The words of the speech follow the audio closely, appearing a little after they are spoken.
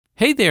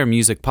Hey there,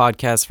 Music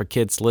Podcast for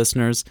Kids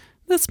listeners.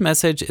 This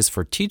message is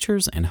for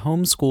teachers and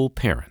homeschool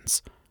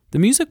parents. The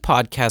Music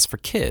Podcast for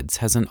Kids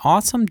has an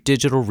awesome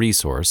digital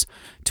resource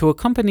to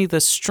accompany the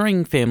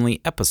String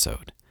Family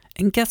episode.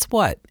 And guess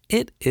what?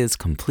 It is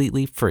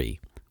completely free.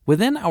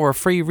 Within our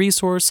free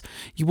resource,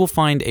 you will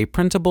find a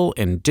printable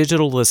and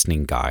digital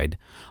listening guide,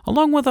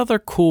 along with other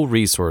cool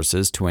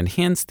resources to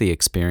enhance the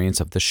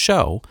experience of the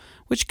show,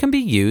 which can be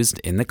used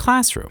in the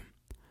classroom.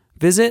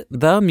 Visit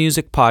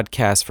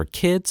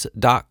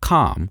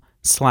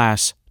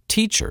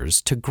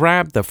themusicpodcastforkids.com/teachers to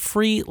grab the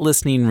free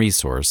listening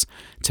resource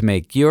to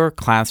make your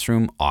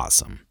classroom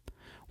awesome.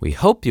 We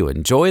hope you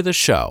enjoy the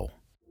show.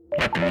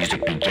 Let the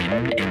music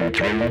begin in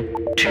 3,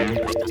 2, 1.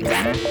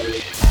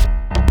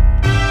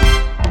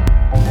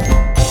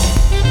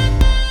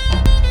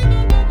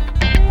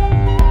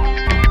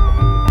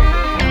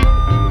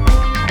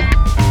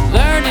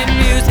 Learning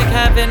music,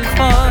 having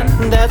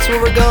fun. That's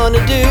what we're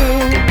gonna do.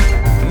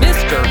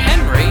 Mr.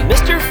 Henry,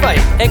 Mr.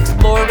 Fight,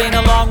 exploring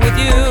along with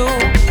you.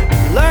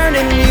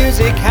 learning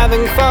music,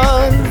 having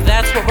fun.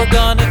 That's what we're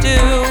gonna do.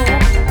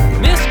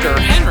 Mr.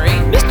 Henry,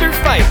 Mr.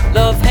 Fight,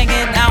 love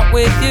hanging out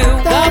with you.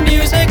 the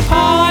Music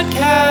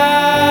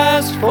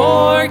Podcast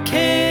for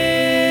Kids.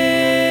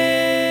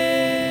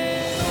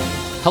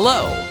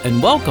 Hello,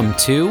 and welcome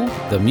to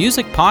the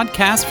Music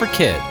Podcast for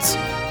Kids.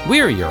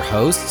 We're your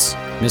hosts,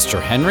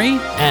 Mr. Henry,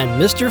 And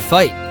Mr.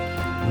 Fight,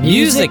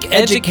 music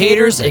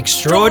educators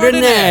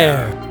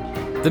extraordinaire.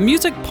 The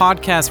Music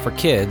Podcast for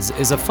Kids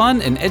is a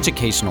fun and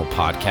educational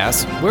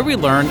podcast where we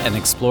learn and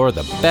explore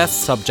the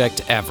best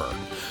subject ever,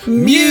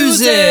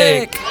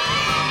 music!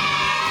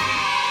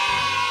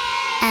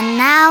 And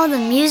now the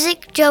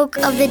music joke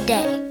of the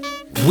day.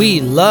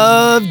 We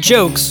love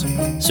jokes.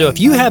 So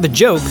if you have a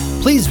joke,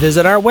 please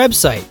visit our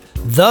website,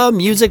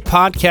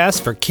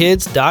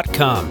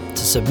 themusicpodcastforkids.com, to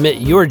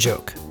submit your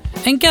joke.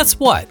 And guess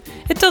what?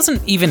 It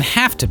doesn't even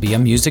have to be a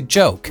music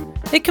joke.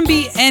 It can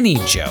be any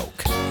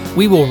joke.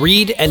 We will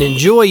read and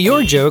enjoy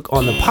your joke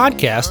on the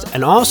podcast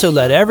and also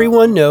let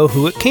everyone know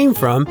who it came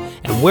from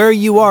and where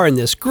you are in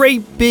this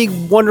great, big,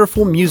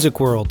 wonderful music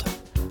world.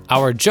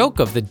 Our joke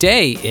of the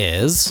day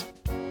is...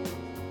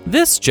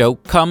 This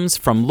joke comes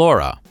from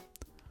Laura.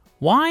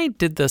 Why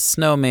did the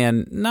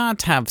snowman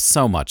not have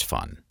so much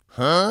fun?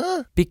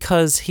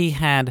 Because he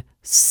had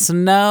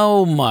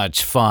snow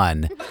much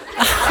fun.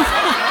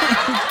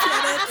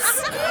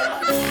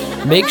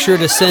 Make sure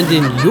to send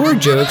in your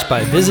jokes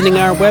by visiting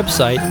our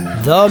website,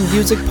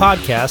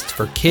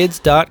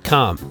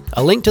 themusicpodcastforkids.com.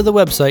 A link to the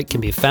website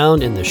can be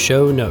found in the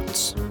show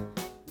notes.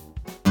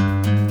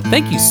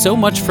 Thank you so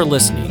much for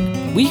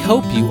listening. We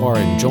hope you are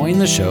enjoying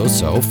the show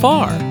so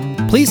far.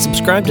 Please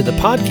subscribe to the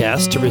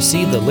podcast to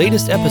receive the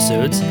latest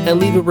episodes and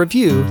leave a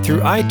review through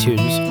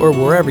iTunes or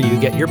wherever you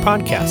get your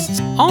podcasts.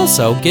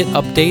 Also, get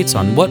updates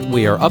on what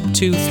we are up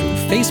to through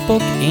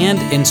Facebook and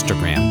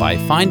Instagram by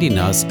finding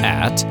us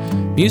at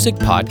Music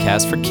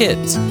Podcast for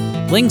Kids.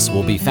 Links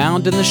will be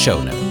found in the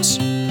show notes.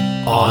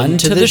 On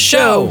to the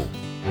show!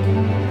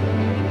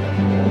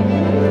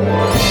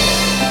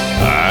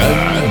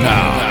 And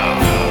now,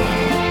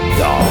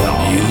 the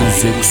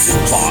Music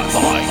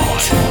Spotlight.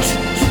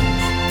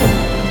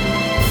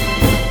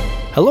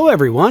 Hello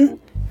everyone,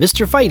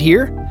 Mr. Fight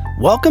here.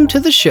 Welcome to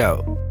the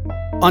show.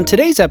 On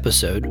today's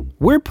episode,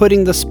 we're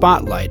putting the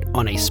spotlight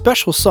on a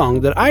special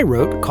song that I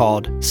wrote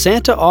called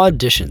Santa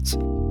Auditions.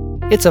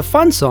 It's a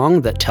fun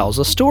song that tells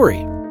a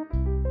story.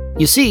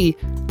 You see,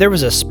 there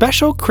was a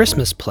special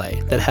Christmas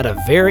play that had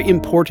a very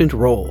important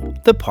role,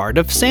 the part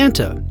of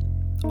Santa.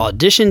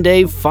 Audition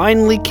day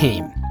finally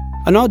came.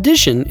 An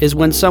audition is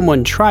when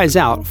someone tries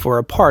out for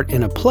a part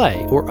in a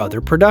play or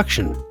other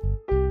production.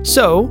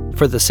 So,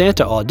 for the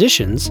Santa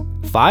auditions,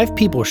 5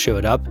 people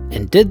showed up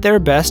and did their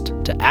best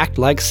to act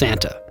like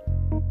Santa.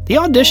 The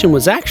audition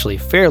was actually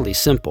fairly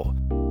simple.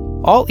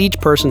 All each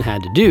person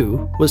had to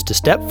do was to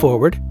step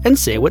forward and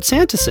say what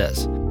Santa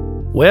says.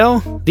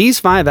 Well, these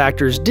 5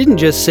 actors didn't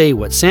just say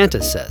what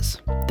Santa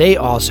says. They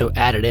also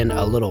added in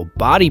a little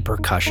body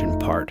percussion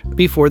part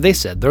before they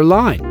said their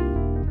line.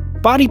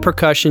 Body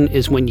percussion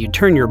is when you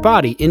turn your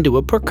body into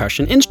a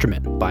percussion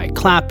instrument by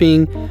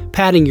clapping,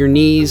 patting your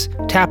knees,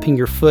 tapping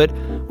your foot,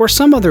 or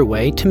some other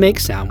way to make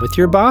sound with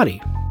your body.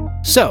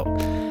 So,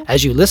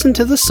 as you listen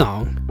to the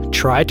song,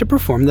 try to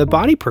perform the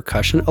body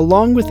percussion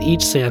along with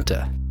each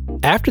Santa.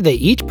 After they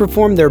each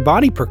perform their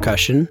body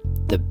percussion,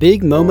 the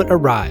big moment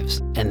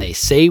arrives and they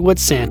say what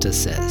Santa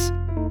says.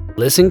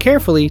 Listen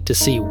carefully to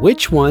see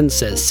which one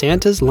says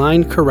Santa's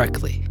line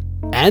correctly.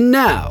 And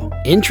now,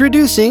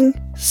 introducing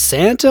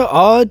Santa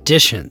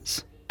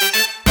Auditions.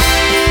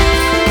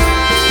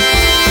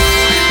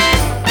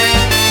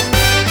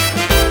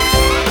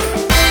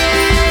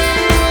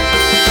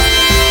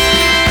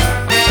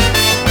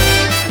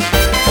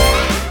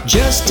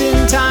 Just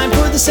in time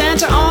for the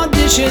Santa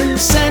auditions,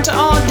 Santa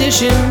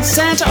auditions,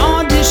 Santa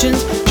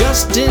auditions.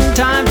 Just in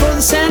time for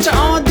the Santa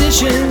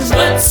auditions.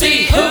 Let's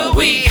see who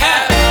we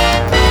have!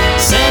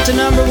 Santa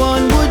number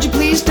 1, would you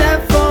please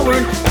step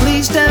forward?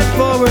 Please step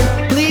forward,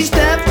 please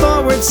step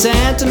forward.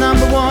 Santa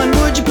number 1,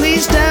 would you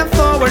please step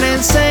forward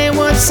and say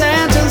what Santa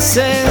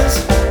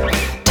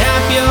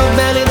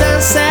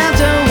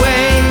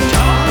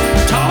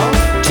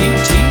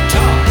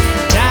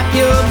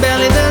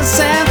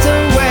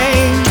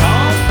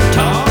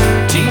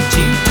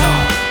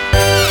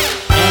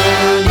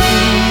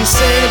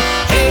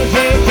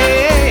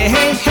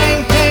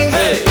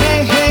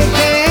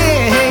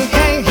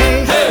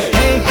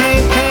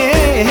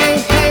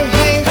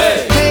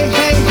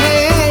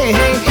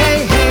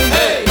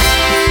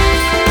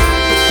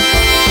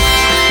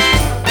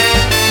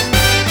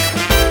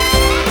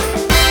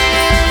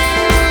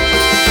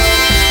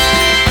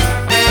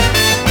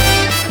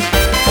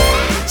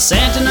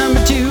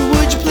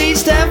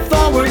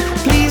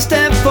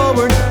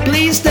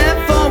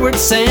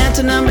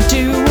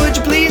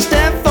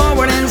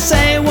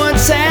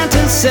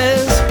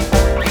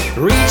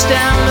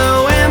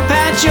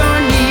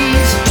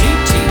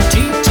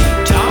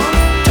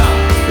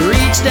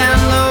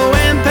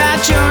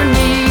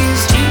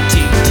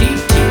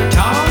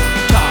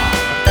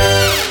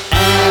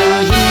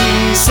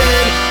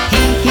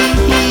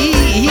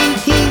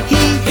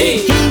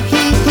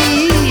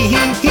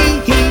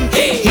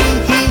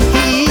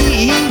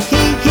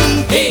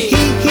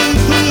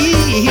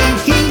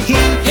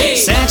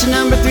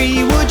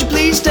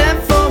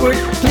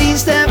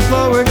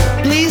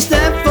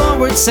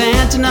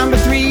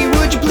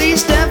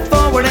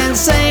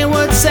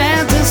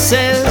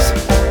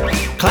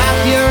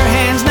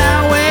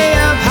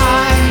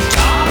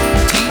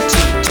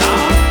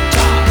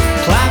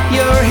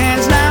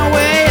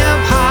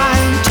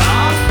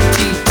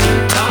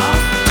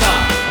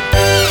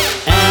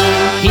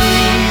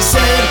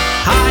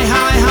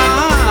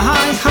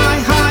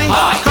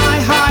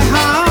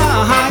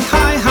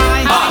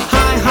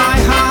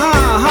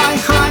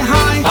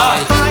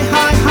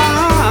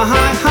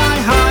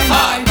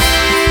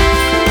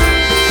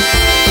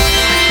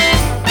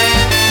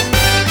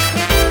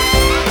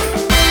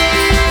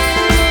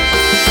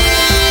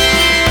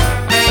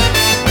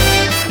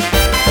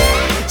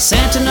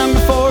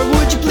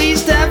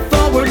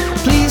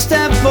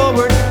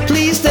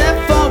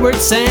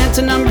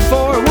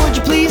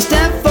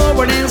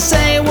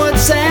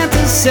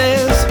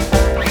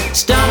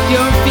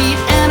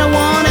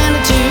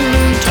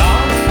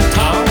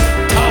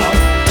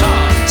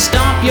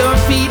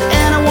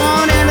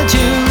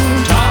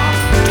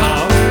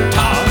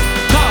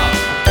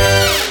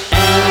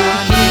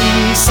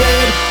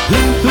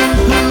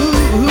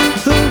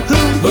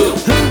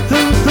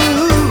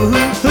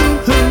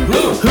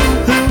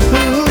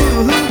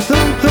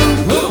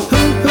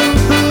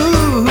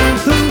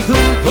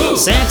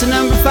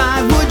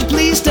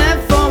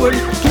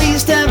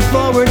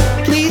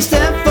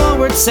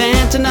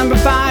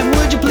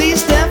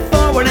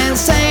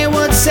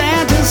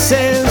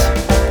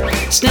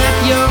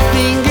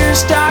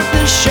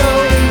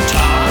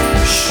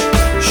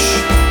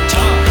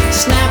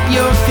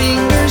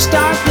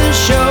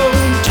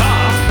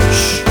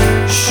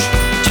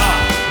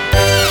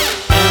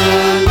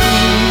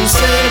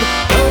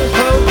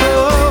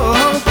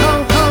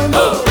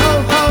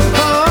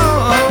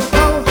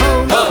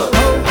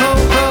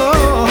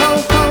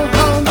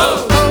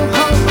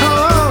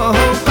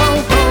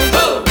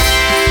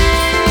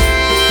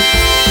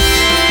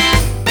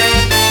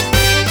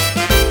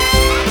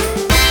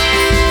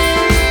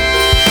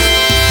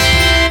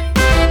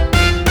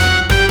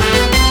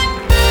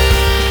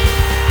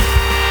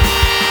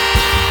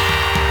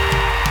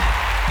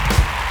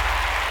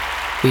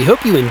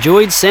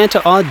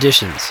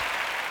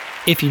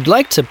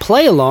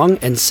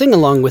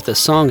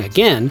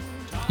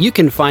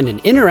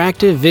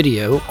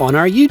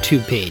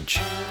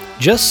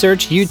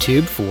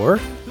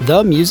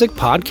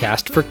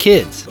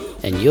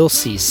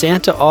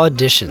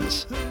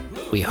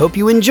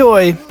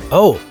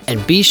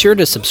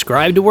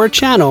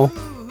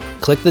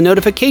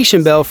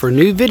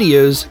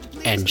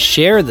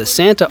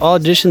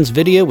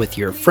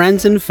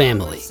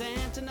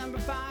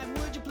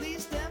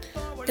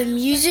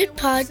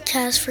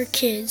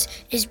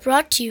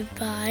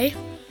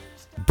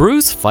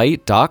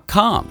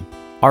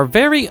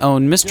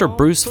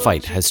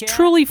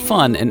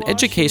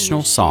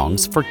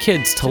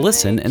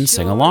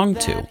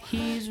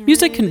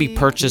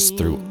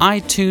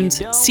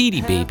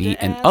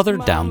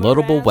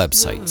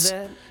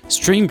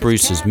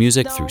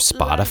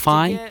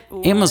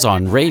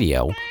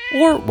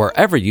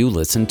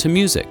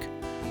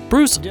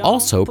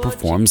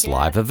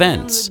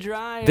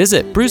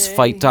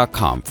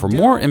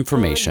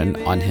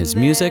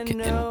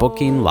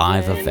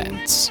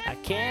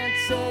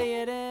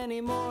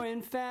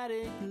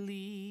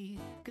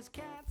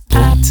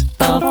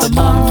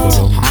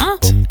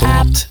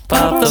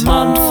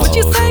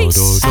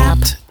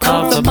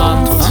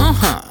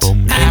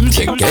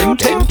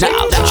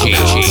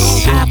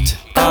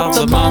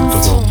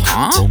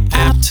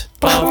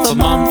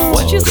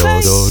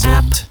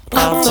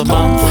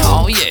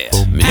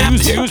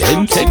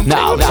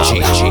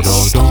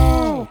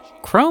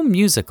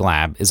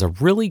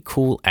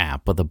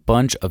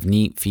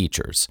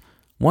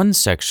One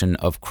section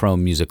of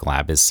Chrome Music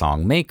Lab is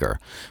Song Maker,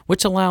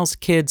 which allows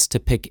kids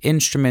to pick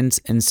instruments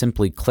and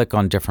simply click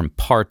on different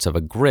parts of a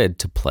grid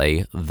to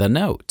play the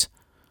note.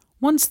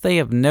 Once they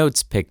have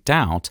notes picked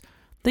out,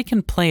 they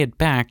can play it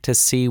back to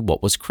see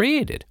what was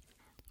created.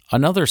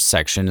 Another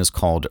section is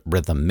called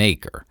Rhythm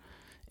Maker.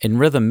 In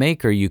Rhythm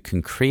Maker, you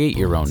can create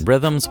your own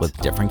rhythms with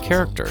different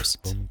characters.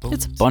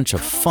 It's a bunch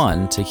of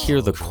fun to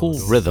hear the cool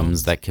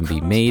rhythms that can be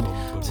made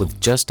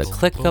with just a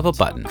click of a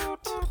button.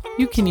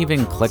 You can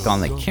even click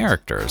on the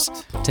characters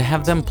to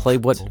have them play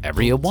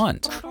whatever you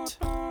want.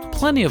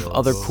 Plenty of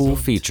other cool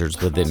features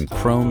within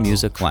Chrome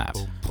Music Lab,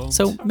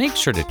 so make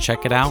sure to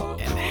check it out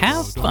and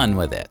have fun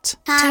with it.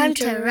 Time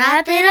to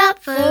wrap it up,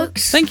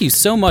 folks. Thank you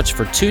so much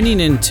for tuning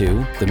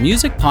into the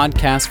Music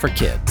Podcast for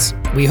Kids.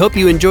 We hope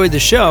you enjoyed the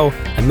show,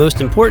 and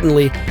most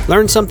importantly,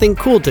 learned something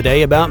cool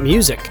today about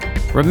music.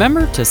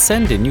 Remember to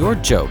send in your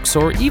jokes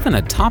or even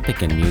a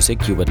topic in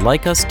music you would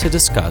like us to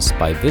discuss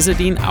by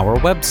visiting our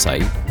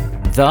website,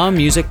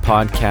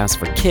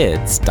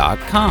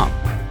 themusicpodcastforkids.com.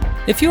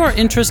 If you are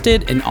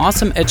interested in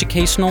awesome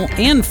educational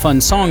and fun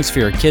songs for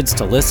your kids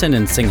to listen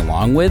and sing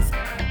along with,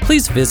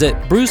 please visit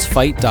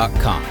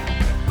brucefight.com.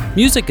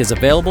 Music is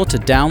available to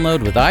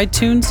download with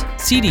iTunes,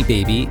 CD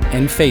Baby,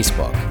 and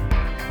Facebook,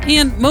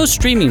 and most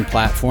streaming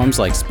platforms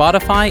like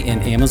Spotify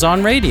and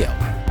Amazon Radio.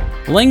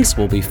 Links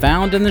will be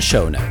found in the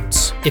show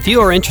notes. If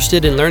you are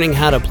interested in learning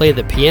how to play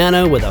the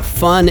piano with a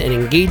fun and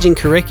engaging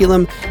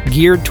curriculum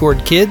geared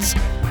toward kids,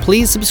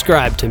 please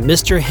subscribe to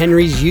Mr.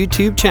 Henry's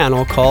YouTube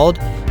channel called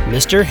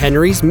Mr.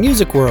 Henry's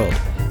Music World.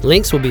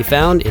 Links will be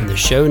found in the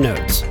show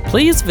notes.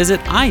 Please visit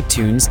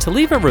iTunes to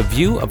leave a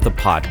review of the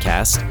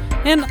podcast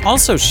and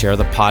also share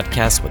the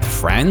podcast with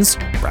friends,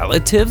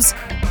 relatives,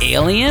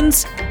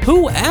 aliens,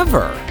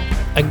 whoever.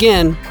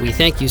 Again, we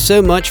thank you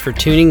so much for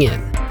tuning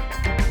in.